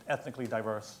physically, ethnically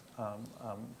diverse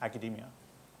academia.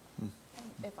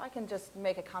 If I can just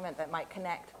make a comment that might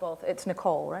connect both, it's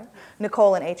Nicole, right?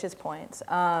 Nicole and H's points.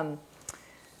 I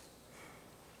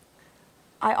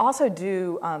also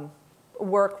do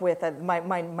work with,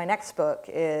 my next book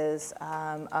is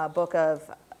a book of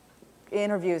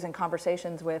interviews and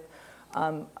conversations with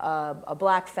a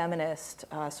black feminist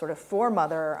sort of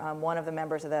foremother, one of the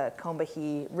members of the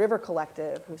Combahee River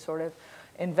Collective, who sort of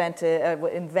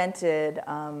invented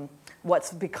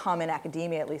what's become in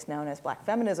academia at least known as black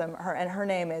feminism. Her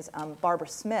name is Barbara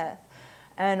Smith.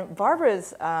 And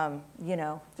Barbara's, an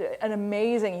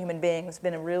amazing human being. It's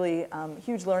been a really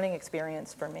huge learning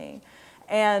experience for me.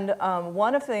 And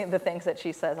one of the things that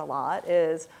she says a lot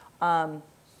is,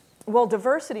 well,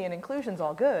 diversity and inclusion's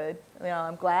all good.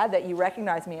 I'm glad that you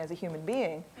recognize me as a human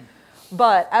being.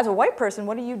 But as a white person,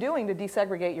 what are you doing to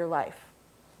desegregate your life?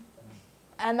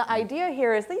 And the idea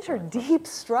here is these are deep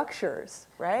structures,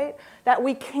 right, that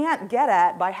we can't get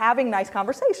at by having nice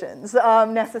conversations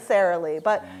necessarily.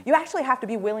 But you actually have to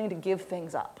be willing to give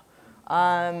things up.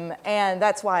 And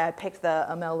that's why I picked the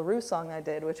Amel LaRue song I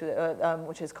did, which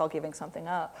is called Giving Something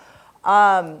Up.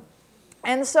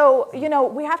 And so,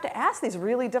 we have to ask these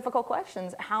really difficult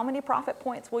questions. How many profit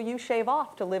points will you shave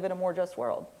off to live in a more just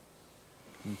world?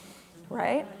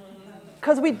 Right?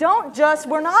 Because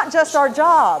we're not just our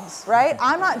jobs, right?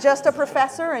 I'm not just a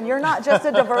professor and you're not just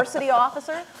a diversity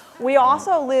officer. We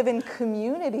also live in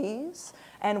communities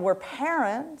and we're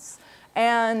parents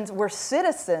and we're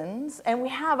citizens and we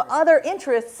have other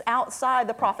interests outside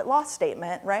the profit loss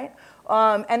statement, right?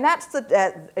 And that's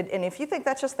and if you think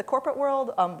that's just the corporate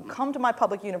world, come to my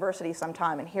public university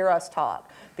sometime and hear us talk,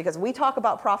 because we talk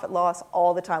about profit loss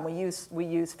all the time. We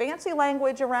use fancy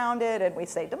language around it, and we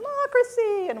say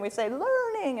democracy, and we say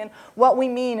learning, and what we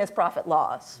mean is profit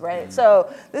loss, right?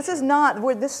 So this is not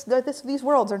these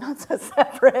worlds are not so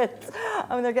separate.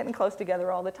 I mean, they're getting close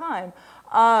together all the time.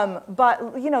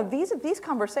 But these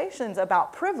conversations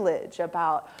about privilege,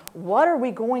 about what are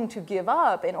we going to give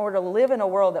up in order to live in a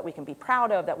world that we can be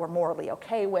proud of, that we're morally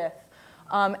okay with,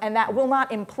 and that will not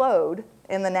implode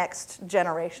in the next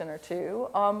generation or two,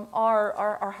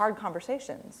 are hard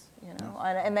conversations,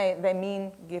 and they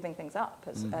mean giving things up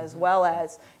as well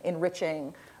as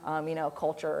enriching,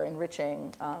 culture,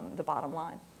 enriching the bottom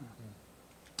line.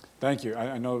 Thank you.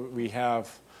 I know we have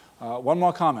one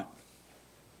more comment.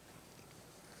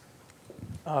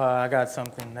 I got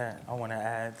something that I want to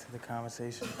add to the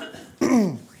conversation.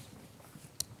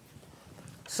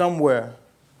 Somewhere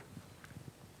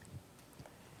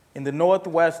in the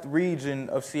northwest region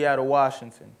of Seattle,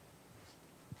 Washington,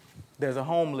 there's a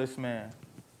homeless man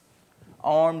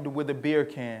armed with a beer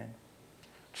can,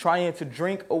 trying to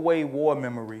drink away war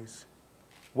memories,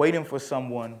 waiting for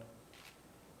someone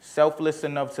selfless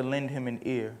enough to lend him an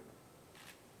ear.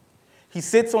 He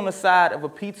sits on the side of a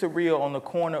pizzeria on the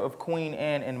corner of Queen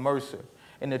Anne and Mercer,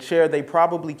 in a chair they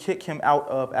probably kick him out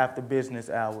of after business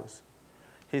hours.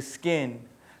 His skin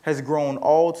has grown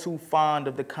all too fond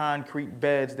of the concrete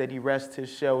beds that he rests his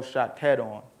shell-shocked head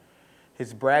on.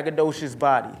 His braggadocious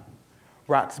body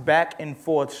rocks back and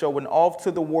forth, showing off to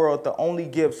the world the only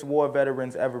gifts war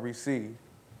veterans ever received.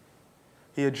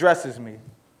 He addresses me.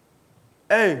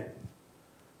 "Hey,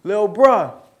 lil'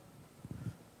 bruh,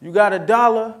 you got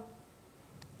 $1?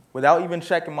 Without even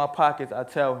checking my pockets, I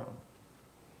tell him,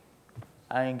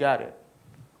 I ain't got it.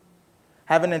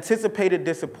 Having anticipated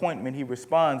disappointment, he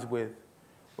responds with,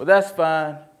 well, that's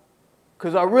fine,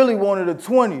 because I really wanted a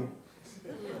 20.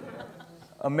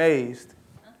 Amazed.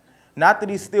 Not that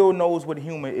he still knows what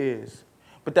humor is,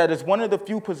 but that it's one of the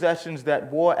few possessions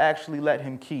that war actually let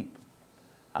him keep.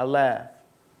 I laugh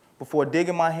before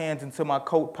digging my hands into my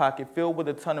coat pocket filled with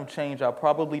a ton of change I'll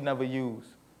probably never use.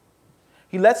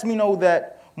 He lets me know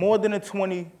that more than a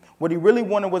 20, what he really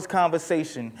wanted was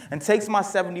conversation, and takes my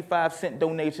 75-cent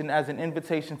donation as an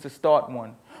invitation to start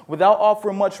one. Without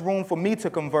offering much room for me to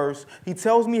converse, he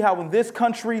tells me how in this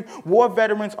country, war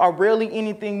veterans are rarely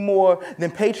anything more than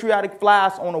patriotic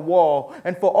flies on a wall,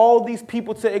 and for all these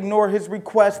people to ignore his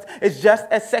request is just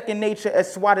as second nature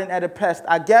as swatting at a pest.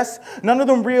 I guess none of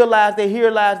them realize they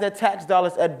here lies their tax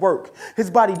dollars at work.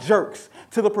 His body jerks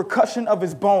to the percussion of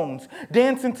his bones,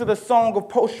 dancing to the song of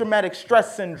post-traumatic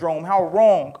stress syndrome. How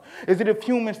wrong is it of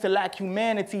humans to lack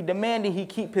humanity, demanding he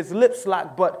keep his lips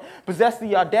locked, but possess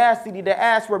the audacity to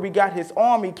ask where he got his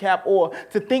army cap, or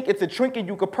to think it's a trinket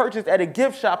you could purchase at a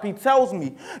gift shop. He tells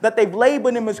me that they've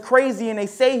labeled him as crazy and they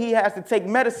say he has to take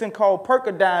medicine called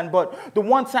Percodyne, but the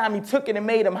one time he took it and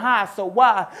made him high, so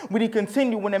why would he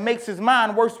continue when it makes his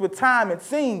mind worse with time? It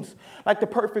seems like the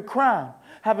perfect crime,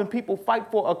 having people fight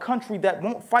for a country that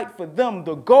won't fight for them.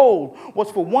 The goal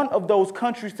was for one of those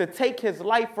countries to take his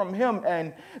life from him,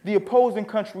 and the opposing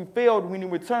country failed when he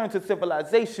returned to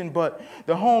civilization, but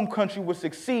the home country would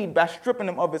succeed by stripping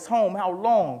him of his home. How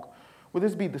long will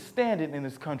this be the standard in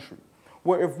this country,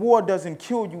 where if war doesn't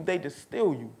kill you, they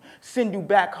distill you, send you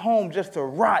back home just to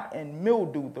rot and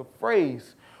mildew? The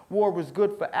phrase, war was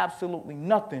good for absolutely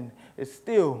nothing, is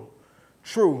still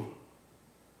true.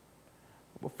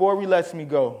 Before he lets me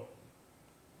go,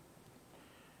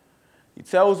 he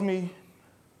tells me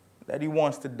that he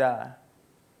wants to die.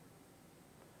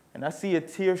 And I see a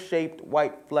tear-shaped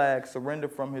white flag surrender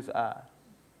from his eye.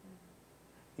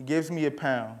 He gives me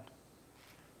 £1,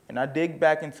 and I dig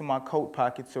back into my coat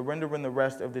pocket, surrendering the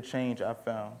rest of the change I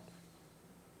found.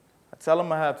 I tell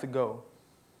him I have to go,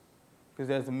 because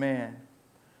there's a man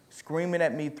screaming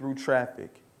at me through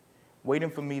traffic, waiting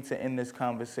for me to end this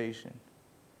conversation.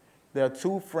 There are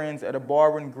 2 friends at a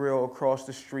bar and grill across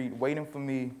the street waiting for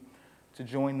me to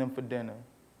join them for dinner.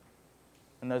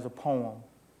 And there's a poem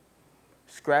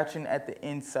scratching at the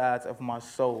insides of my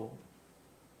soul,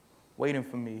 waiting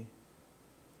for me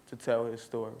to tell his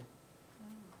story.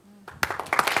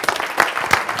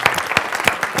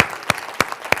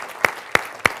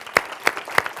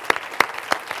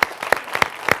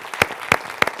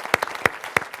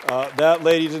 That,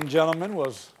 ladies and gentlemen,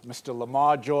 was Mr.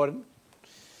 Lamar Jordan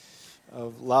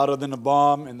of Louder Than a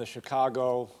Bomb and the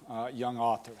Chicago Young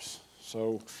Authors.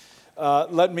 So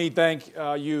let me thank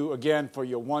you again for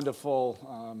your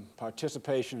wonderful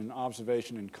participation and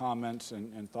observation and comments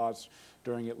and thoughts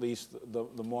during at least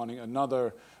the morning.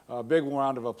 Another big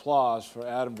round of applause for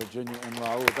Adam, Virginia, and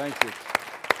Raul. Thank you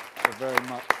so very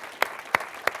much.